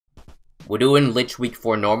We're doing Lich Week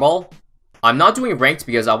 4 normal. I'm not doing ranked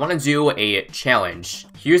because I want to do a challenge.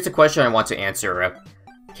 Here's the question I want to answer.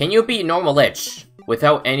 Can you beat normal Lich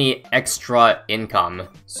without any extra income?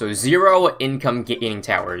 So 0 income gaining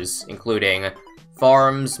towers, including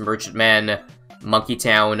farms, merchantmen, Monkey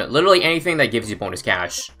Town, literally anything that gives you bonus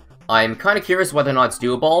cash. I'm kind of curious whether or not it's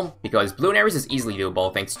doable, because Bloonarius is easily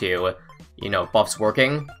doable thanks to, you know, buffs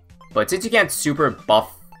working. But since you can't super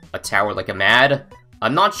buff a tower like a mad,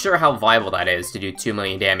 I'm not sure how viable that is to do 2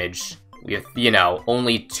 million damage with, you know,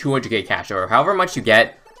 only 200k cash, or however much you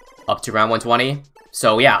get up to round 120.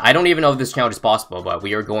 So yeah, I don't even know if this challenge is possible, but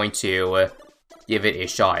we are going to give it a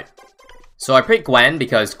shot. So I picked Gwen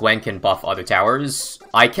because Gwen can buff other towers.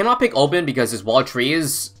 I cannot pick Open because his wall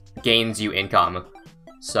trees gains you income.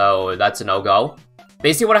 So that's a no-go.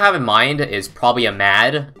 Basically what I have in mind is probably a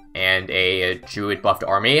Mad and a Druid buffed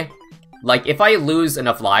army. Like, if I lose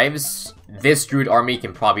enough lives, this Druid army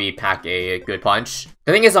can probably pack a good punch.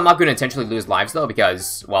 The thing is, I'm not going to intentionally lose lives though,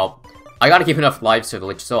 because, well, I gotta keep enough lives for the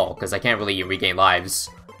Lich Soul, because I can't really regain lives.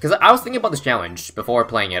 Because I was thinking about this challenge before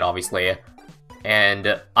playing it, obviously.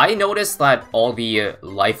 And I noticed that all the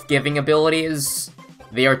life-giving abilities,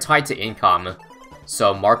 they are tied to income.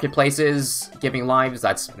 So marketplaces giving lives,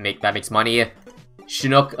 that makes money.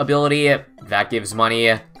 Chinook ability, that gives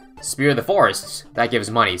money. Spear of the Forest, that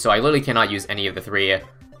gives money. So I literally cannot use any of the 3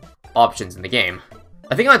 options in the game.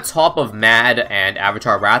 I think on top of Mad and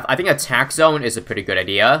Avatar Wrath, I think Attack Zone is a pretty good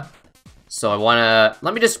idea. So I wanna...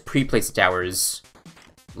 let me just pre-place the towers.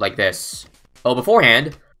 Like this. Oh,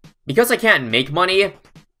 beforehand, because I can't make money,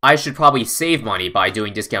 I should probably save money by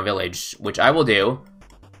doing Discount Village, which I will do,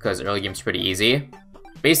 because early game's pretty easy.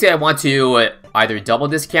 Basically, I want to either double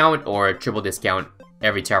discount or triple discount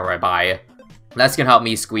every tower I buy. That's gonna help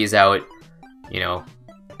me squeeze out, you know,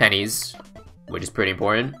 pennies, which is pretty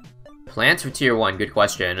important. Plans for tier 1, good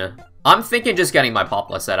question. I'm thinking just getting my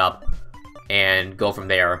Popula set up and go from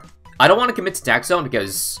there. I don't want to commit to Attack Zone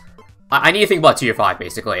because I need to think about tier 5,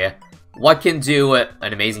 basically. What can do an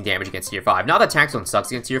amazing damage against tier 5? Not that Attack Zone sucks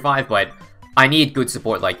against tier 5, but I need good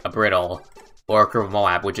support like a Brittle or a Curve of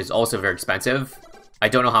Moab, which is also very expensive. I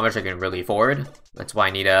don't know how much I can really afford. That's why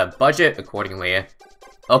I need a budget accordingly.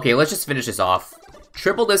 Okay, let's just finish this off.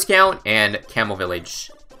 Triple discount and Camel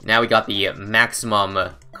Village. Now we got the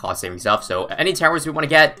maximum cost saving stuff, so any towers we want to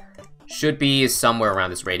get should be somewhere around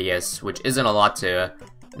this radius, which isn't a lot to...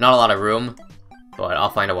 not a lot of room, but I'll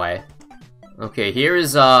find a way. Okay,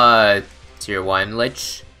 here's tier 1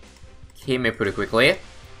 Lich. Came in pretty quickly.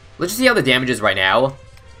 Let's just see how the damage is right now.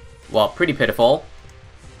 Well, pretty pitiful.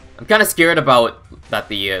 I'm kind of scared about that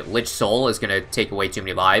the Lich Soul is going to take away too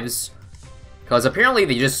many lives. Because apparently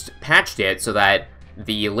they just patched it so that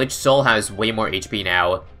the Lich Soul has way more HP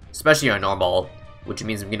now, especially on normal, which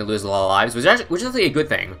means I'm going to lose a lot of lives, which is actually a good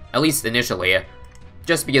thing, at least initially,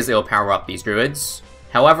 just because it'll power up these druids.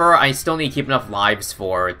 However, I still need to keep enough lives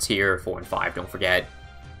for tier 4 and 5, don't forget.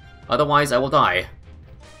 Otherwise, I will die,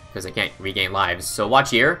 because I can't regain lives. So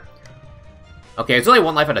watch here. Okay, it's only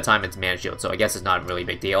 1 life at a time, it's Mana Shield, so I guess it's not a really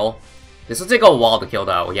big deal. This will take a while to kill,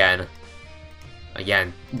 though, again.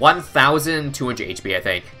 1,200 HP, I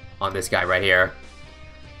think, on this guy right here.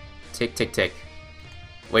 Tick, tick, tick.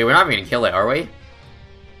 Wait, we're not even gonna kill it, are we?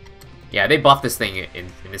 Yeah, they buffed this thing in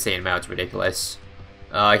insane amounts, ridiculous.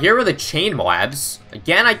 Here are the Chain Moabs.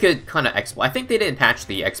 Again, I could kind of exploit. I think they didn't patch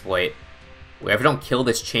the exploit, where if I don't kill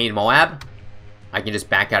this Chain Moab, I can just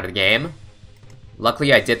back out of the game.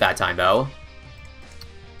 Luckily, I did that time, though.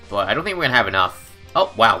 But I don't think we're gonna have enough.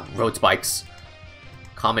 Oh, wow, Road Spikes.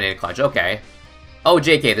 Common and Clutch, okay. Oh,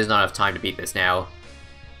 JK, there's not enough time to beat this now.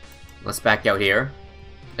 Let's back out here.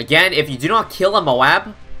 Again, if you do not kill a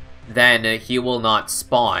Moab, then he will not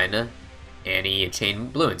spawn any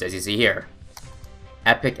Chain Bloons, as you see here.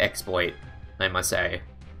 Epic exploit, I must say.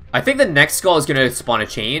 I think the next skull is gonna spawn a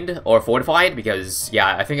Chained or Fortified, because,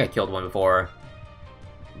 yeah, I think I killed one before.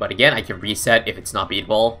 But again, I can reset if it's not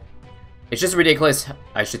beatable. It's just ridiculous,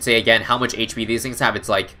 I should say again, how much HP these things have. It's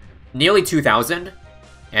like nearly 2,000,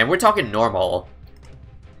 and we're talking normal.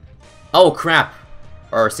 Oh, crap.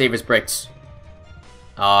 Our save is bricked.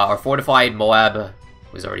 Our Fortified Moab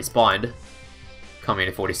was already spawned, coming in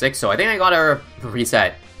at 46, so I think I got our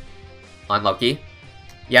reset. Unlucky.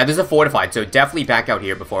 Yeah, there's a Fortified, so definitely back out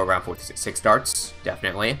here before round 46 starts.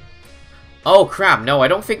 Definitely. Oh, crap. No, I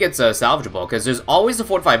don't think it's salvageable, because there's always a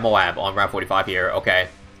Fortified Moab on round 45 here. Okay.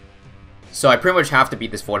 So I pretty much have to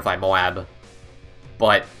beat this Fortified Moab.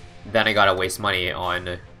 But then I gotta waste money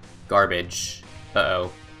on garbage.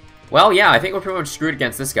 Uh-oh. Well, yeah, I think we're pretty much screwed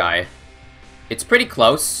against this guy. It's pretty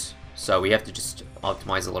close, so we have to just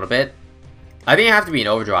optimize a little bit. I think I have to be in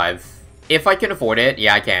overdrive. If I can afford it,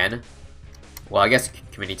 yeah, I can. Well, I guess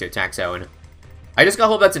committing to attack zone. I just gotta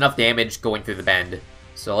hope that's enough damage going through the bend.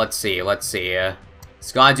 So let's see.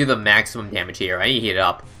 It's gotta do the maximum damage here. I need to heat it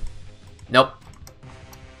up. Nope.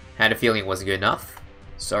 Had a feeling it wasn't good enough.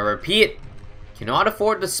 So repeat. Cannot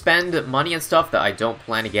afford to spend money and stuff that I don't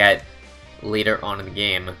plan to get later on in the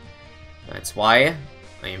game. That's why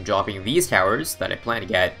I am dropping these towers that I plan to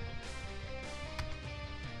get.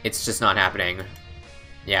 It's just not happening.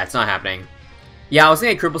 Yeah, it's not happening. Yeah, I was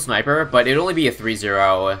thinking a Cripple Sniper, but it'd only be a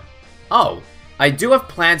 3-0. Oh, I do have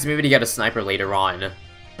plans maybe to get a Sniper later on.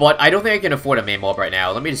 But I don't think I can afford a main mob right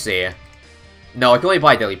now. Let me just see. No, I can only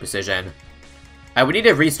buy Deadly Precision. I would need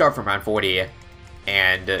to restart from round 40.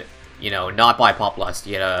 And, you know, not buy Pop Lust to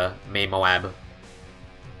get a main Moab.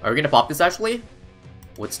 Are we gonna pop this, actually?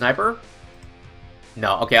 With Sniper?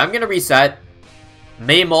 No, okay, I'm gonna reset.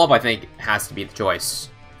 Main mob, I think, has to be the choice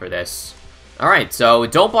for this. Alright, so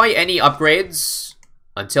don't buy any upgrades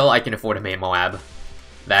until I can afford a main Moab.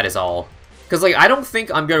 That is all. Because, like, I don't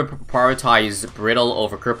think I'm gonna prioritize Brittle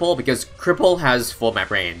over Cripple, because Cripple has full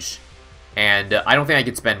map range. And I don't think I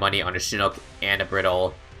can spend money on a Chinook and a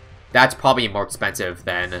Brittle. That's probably more expensive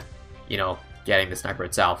than, you know, getting the Sniper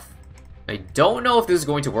itself. I don't know if this is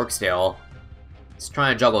going to work still. It's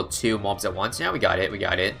trying to juggle 2 mobs at once. Yeah, we got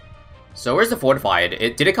it. So where's the Fortified?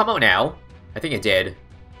 Did it come out now? I think it did.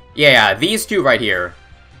 Yeah, these 2 right here.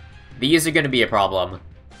 These are going to be a problem.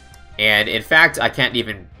 And in fact, I can't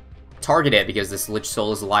even target it because this Lich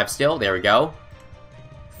Soul is alive still. There we go.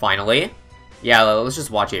 Finally. Yeah, let's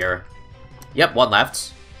just watch here. Yep, 1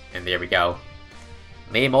 left. And there we go.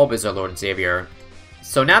 Main mob is our Lord and Savior.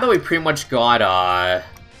 So now that we pretty much got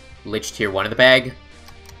Lich Tier 1 in the bag,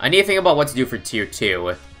 I need to think about what to do for Tier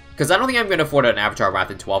 2. Because I don't think I'm going to afford an Avatar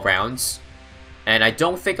Wrath in 12 rounds. And I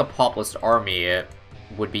don't think a Populist army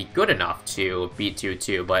would be good enough to beat Tier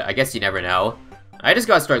 2, but I guess you never know. I just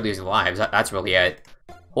gotta start losing lives, that's really it.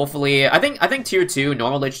 Hopefully, I think Tier 2,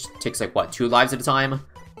 normal Lich takes like, what, 2 lives at a time?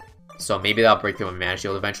 So maybe that'll break through my Mana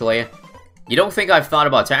Shield eventually. You don't think I've thought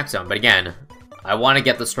about Attack Zone, but again, I want to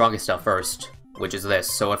get the strongest stuff first, which is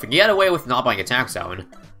this. So if I can get away with not buying Attack Zone,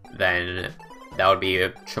 then that would be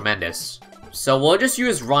tremendous. So we'll just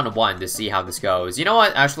use run 1 to see how this goes. You know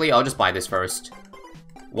what, actually, I'll just buy this first.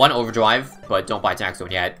 1 Overdrive, but don't buy Attack Zone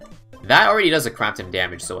yet. That already does a crap ton of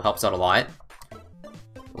damage, so it helps out a lot.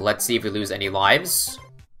 Let's see if we lose any lives.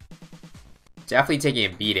 Definitely taking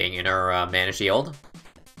a beating in our Mana Shield.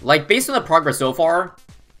 Like, based on the progress so far,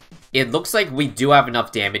 it looks like we do have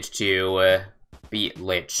enough damage to beat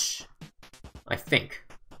Lich. I think.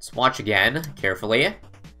 Let's watch again, carefully.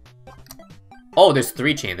 Oh, there's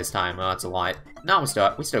 3 chain this time. Oh, that's a lot. No,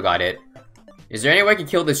 we still got it. Is there any way I can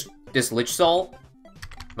kill this Lich Soul?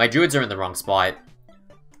 My druids are in the wrong spot.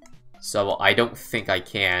 So I don't think I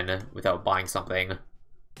can without buying something.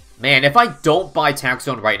 Man, if I don't buy Tax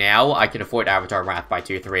Zone right now, I can afford Avatar Wrath by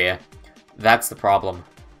Tier 3. That's the problem.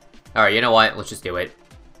 Alright, you know what? Let's just do it.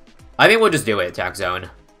 I think we'll just do it, Tax Zone.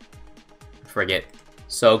 Frig it.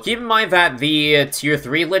 So keep in mind that the Tier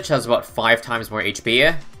 3 Lich has about 5 times more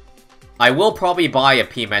HP. I will probably buy a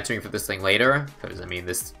P mentoring for this thing later, because, I mean,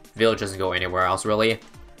 this village doesn't go anywhere else, really.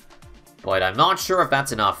 But I'm not sure if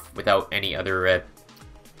that's enough without any other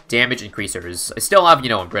damage increasers. I still have, you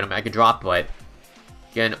know, Brittle I can drop, but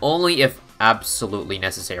again, only if absolutely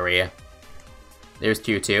necessary. There's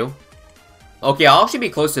Tier 2. Okay, I'll actually be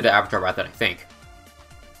closer to Avatar Wrath than I think.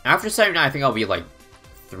 After 79, I think I'll be like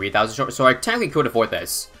 3,000 short, so I technically could afford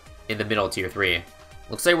this in the middle of Tier 3.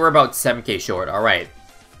 Looks like we're about 7k short, alright.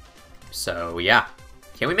 So, yeah.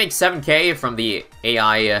 Can we make 7k from the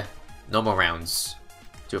AI normal rounds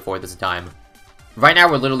to afford this in time? Right now,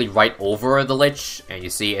 we're literally right over the Lich, and you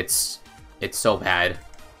see, it's so bad.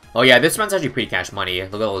 Oh yeah, this one's actually pretty cash money.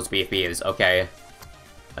 Look at all those BFBs. Okay.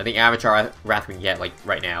 I think Avatar Wrath we can get, like,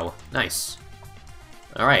 right now. Nice.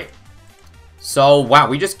 Alright. So, wow,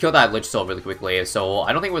 we just killed that Lich Soul really quickly, so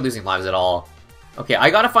I don't think we're losing lives at all. Okay, I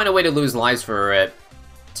gotta find a way to lose lives for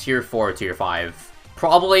Tier 4 or Tier 5.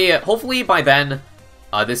 Probably, hopefully by then,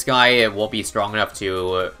 this guy won't be strong enough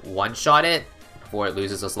to one-shot it before it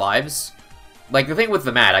loses us lives. Like, the thing with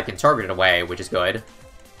the mat, I can target it away, which is good.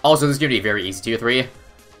 Also, this is gonna be very easy Tier 3.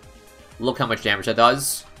 Look how much damage that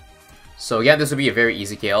does. So yeah, this will be a very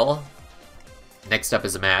easy kill. Next up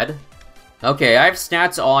is a Mad. Okay, I have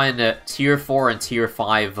stats on Tier 4 and Tier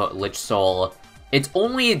 5 Lich Soul. It's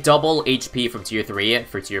only double HP from Tier 3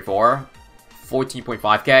 for Tier 4.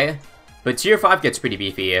 14.5k. But Tier 5 gets pretty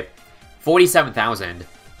beefy. 47,000.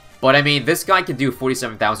 But I mean, this guy can do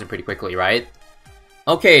 47,000 pretty quickly, right?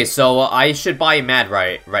 Okay, so I should buy Mad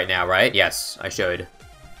right now, right? Yes, I should.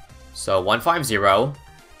 So 150.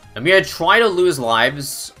 I'm gonna try to lose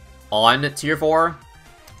lives on tier 4.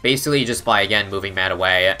 Basically just by, again, moving Matt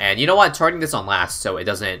away. And you know what? Targeting this on last so it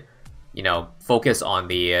doesn't, you know, focus on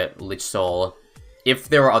the Lich Soul if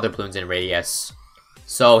there are other Bloons in radius.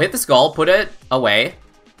 So hit the skull, put it away.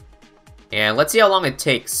 And let's see how long it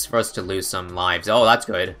takes for us to lose some lives. Oh, that's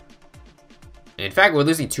good. In fact, we're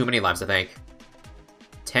losing too many lives, I think.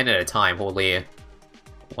 10 at a time, holy.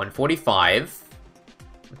 145.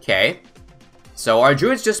 Okay. So our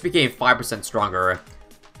druids just became 5% stronger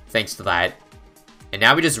thanks to that. And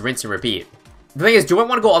now we just rinse and repeat. The thing is, do I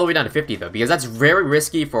want to go all the way down to 50 though? Because that's very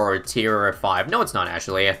risky for tier 5. No, it's not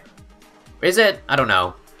actually. Is it? I don't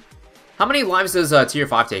know. How many lives does tier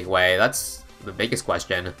 5 take away? That's the biggest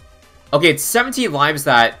question. Okay, it's 17 lives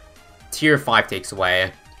that tier 5 takes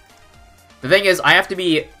away. The thing is, I have to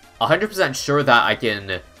be 100% sure that I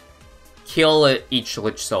can kill each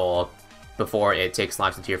Lich Soul before it takes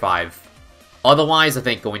lives in tier 5. Otherwise, I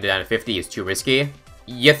think going down to 50 is too risky.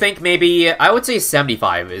 You think maybe, I would say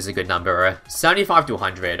 75 is a good number. 75 to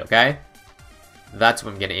 100, okay? That's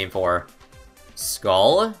what I'm gonna aim for.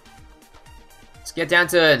 Skull. Let's get down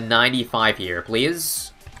to 95 here,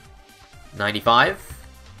 please. 95.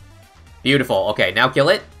 Beautiful. Okay, now kill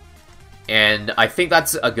it. And I think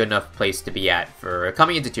that's a good enough place to be at for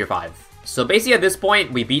coming into tier 5. So basically at this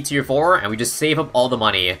point, we beat tier 4 and we just save up all the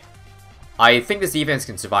money. I think this defense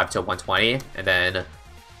can survive till 120, and then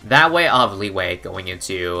that way I'll have leeway going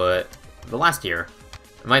into the last tier.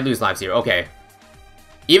 I might lose lives here. Okay.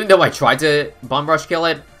 Even though I tried to bomb rush kill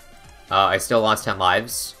it, I still lost 10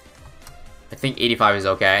 lives. I think 85 is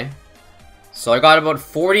okay. So I got about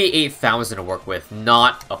 48,000 to work with.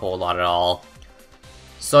 Not a whole lot at all.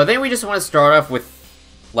 So I think we just want to start off with,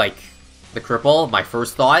 like, the cripple, my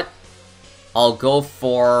first thought. I'll go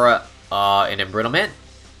for an embrittlement.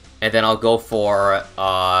 And then I'll go for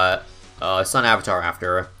Sun Avatar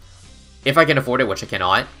after. If I can afford it, which I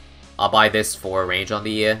cannot. I'll buy this for range on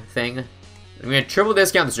the thing. I'm going to triple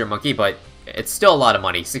discount the Zero Monkey, but it's still a lot of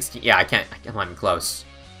money. 16, yeah, I'm not even close.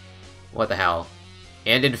 What the hell?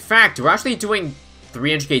 And in fact, we're actually doing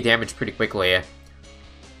 300k damage pretty quickly.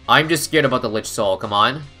 I'm just scared about the Lich Soul, come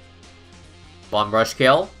on. Bomb Rush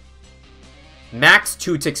kill. Max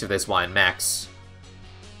 2 ticks for this one, max.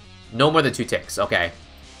 No more than 2 ticks, okay.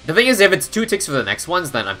 The thing is, if it's 2 ticks for the next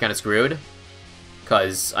ones, then I'm kind of screwed.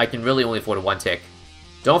 Because I can really only afford 1 tick.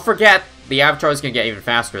 Don't forget, the Avatar is going to get even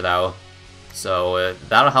faster, though. So,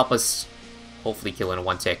 that'll help us hopefully kill in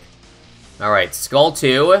 1 tick. Alright, Skull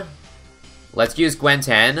 2. Let's use Gwen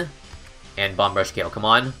 10. And Bomb Rush kill, come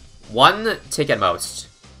on. 1 tick at most.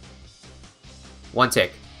 1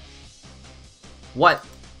 tick. What?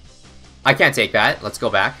 I can't take that. Let's go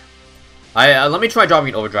back. Let me try dropping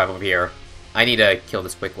an overdrive over here. I need to kill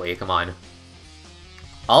this quickly, come on.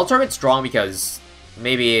 I'll target strong because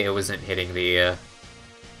maybe it wasn't hitting the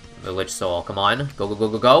Lich Soul. Come on. Go, go, go,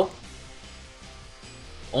 go, go.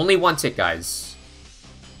 Only 1 tick, guys.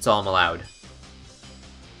 That's all I'm allowed.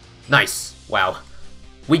 Nice. Wow.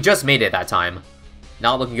 We just made it that time.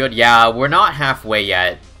 Not looking good. Yeah, we're not halfway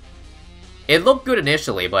yet. It looked good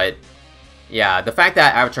initially, but yeah, the fact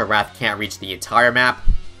that Avatar Wrath can't reach the entire map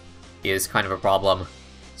is kind of a problem.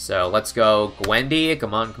 So let's go Gwendy,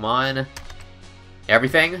 come on, come on.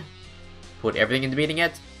 Everything. Put everything into beating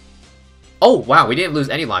it. Oh, wow, we didn't lose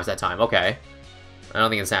any lives that time, okay. I don't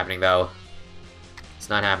think it's happening, though. It's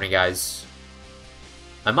not happening, guys.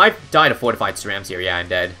 I might die to Fortified Cerams here, yeah, I'm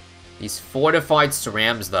dead. These Fortified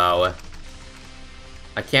Cerams, though.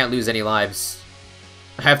 I can't lose any lives.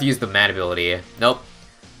 I have to use the Mad ability. Nope.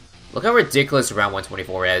 Look how ridiculous round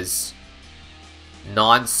 124 is.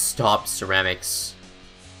 Non-stop ceramics.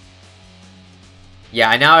 Yeah,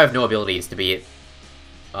 I now have no abilities to beat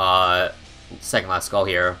second last skull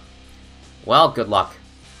here. Well, good luck.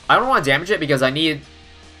 I don't want to damage it because I need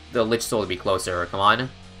the Lich Soul to be closer. Come on.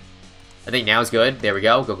 I think now is good. There we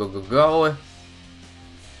go. Go, go, go, go.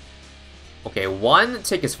 Okay, 1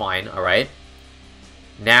 tick is fine. Alright.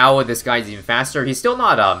 Now this guy's even faster. He's still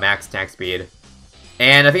not max attack speed.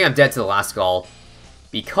 And I think I'm dead to the last skull.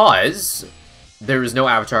 Because there is no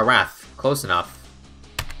Avatar Wrath close enough.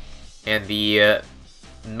 And the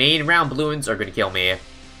main round balloons are going to kill me.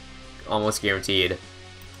 Almost guaranteed.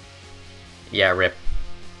 Yeah, rip.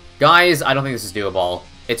 Guys, I don't think this is doable.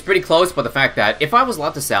 It's pretty close, but the fact that if I was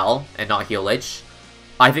allowed to sell and not heal Lich,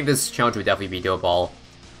 I think this challenge would definitely be doable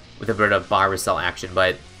with a bit of virus cell action,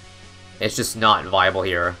 but it's just not viable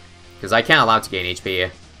here because I can't allow it to gain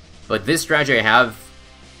HP. But this strategy I have,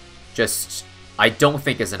 just, I don't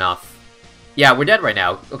think is enough. Yeah, we're dead right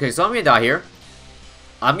now. Okay, so I'm gonna die here.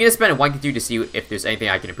 I'm gonna spend 1 Q2 to see if there's anything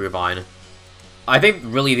I can improve on. I think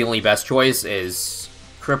really the only best choice is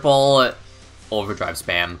Cripple Overdrive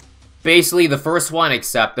Spam. Basically, the first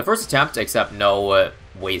attempt, except no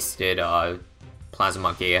wasted Plasma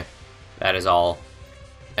Monkey. That is all.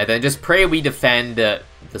 And then just pray we defend the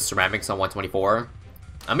ceramics on 124.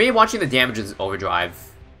 I'm maybe watching the damage of this overdrive.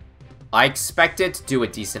 I expect it to do a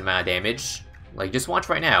decent amount of damage. Like, just watch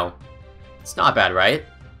right now. It's not bad, right?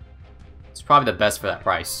 It's probably the best for that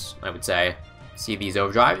price, I would say. See these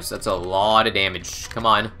overdrives? That's a lot of damage. Come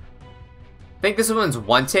on. I think this one's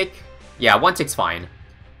 1 tick. Yeah, 1 tick's fine.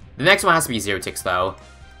 The next one has to be 0 ticks, though.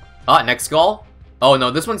 Next skull? Oh,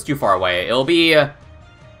 no, this one's too far away. It'll be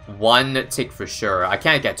 1 tick for sure. I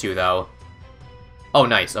can't get 2, though. Oh,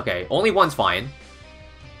 nice. Okay, only 1's fine.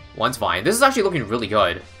 1's fine. This is actually looking really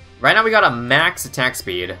good. Right now, we got a max attack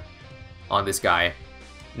speed on this guy.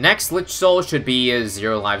 Next Lich Soul should be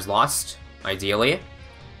 0 lives lost, ideally.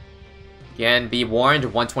 Again, be warned,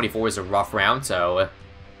 124 is a rough round, so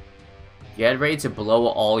get ready to blow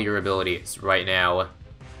all your abilities right now.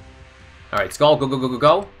 Alright, Skull, go, go, go, go,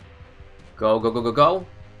 go. Go, go, go, go, go.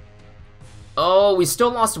 Oh, we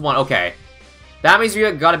still lost 1. Okay. That means we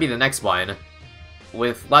gotta be the next one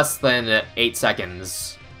with less than 8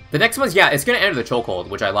 seconds. The next one's, yeah, it's gonna enter the chokehold,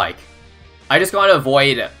 which I like. I just gotta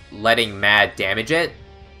avoid letting Mad damage it.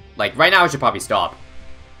 Like, right now I should probably stop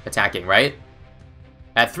attacking, right?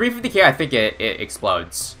 At 350k, I think it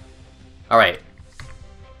explodes. Alright.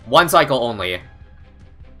 1 cycle only.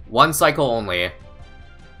 1 cycle only.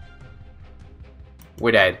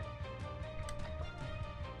 We're dead.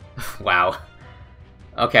 Wow.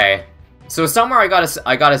 Okay. So somewhere I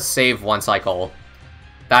gotta save 1 cycle.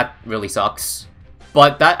 That really sucks.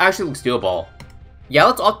 But that actually looks doable. Yeah,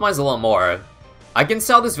 let's optimize a little more. I can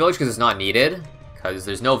sell this village because it's not needed. Because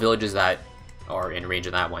there's no villages that are in range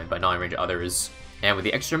of that one, but not in range of others. And with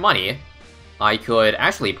the extra money, I could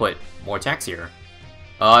actually put more tax here.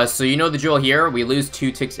 So you know the drill here. We lose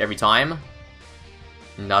 2 ticks every time.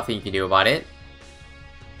 Nothing you can do about it.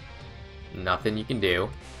 Nothing you can do.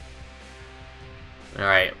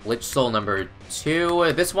 Alright, Lich Soul number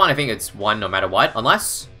 2. This one, I think it's 1 no matter what.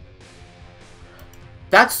 Unless...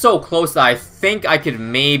 That's so close that I think I could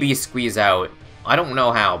maybe squeeze out. I don't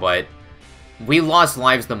know how, but... We lost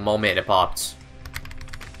lives the moment it popped.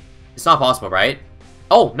 It's not possible, right?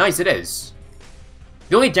 Oh, nice, it is.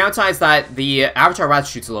 The only downside is that the Avatar Rat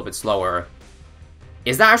shoots a little bit slower.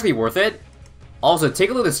 Is that actually worth it? Also, take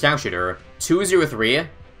a look at the Scout Shooter. 203.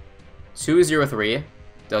 203.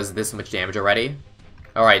 Does this much damage already.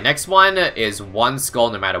 Alright, next one is 1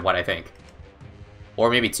 skull no matter what, I think. Or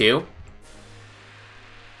maybe 2.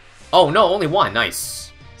 Oh, no, only 1.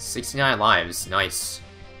 Nice. 69 lives. Nice.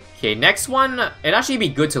 Okay, next one, it'd actually be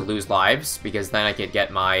good to lose lives, because then I could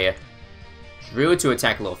get my Druid to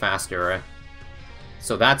attack a little faster.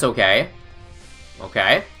 So that's okay.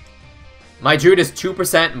 Okay. My Druid is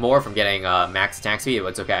 2% more from getting max attack speed, but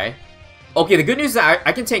it's okay. Okay, the good news is that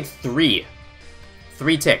I can take 3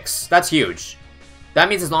 ticks. That's huge. That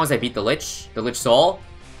means as long as I beat the Lich Soul,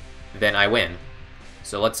 then I win.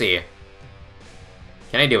 So let's see.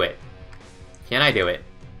 Can I do it? Can I do it?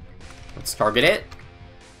 Let's target it.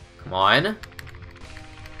 Come on.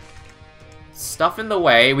 Stuff in the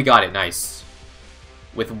way. We got it. Nice.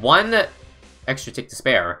 With 1 extra tick to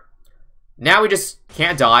spare. Now we just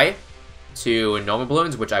can't die to normal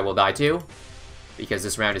balloons, which I will die to. Because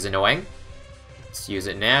this round is annoying. Let's use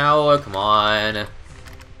it now. Come on.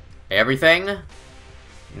 Everything.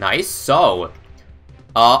 Nice. So,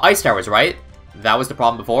 Ice Towers, right? That was the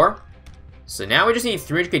problem before. So now we just need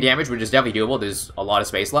 300k damage, which is definitely doable. There's a lot of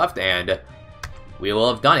space left, and we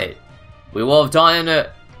will have done it. We will have done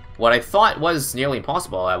what I thought was nearly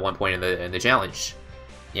impossible at one point in the challenge.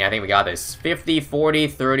 Yeah, I think we got this. 50, 40,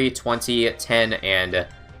 30, 20, 10, and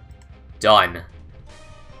done.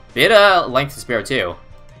 Bit of length to spare too.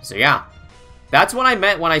 So yeah, that's what I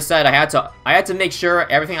meant when I said I had to make sure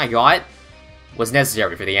everything I got was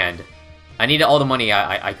necessary for the end. I needed all the money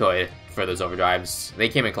I could for those overdrives. They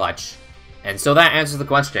came in clutch. And so that answers the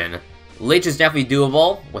question. Lich is definitely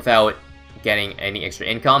doable without getting any extra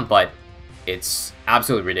income, but it's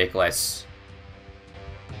absolutely ridiculous.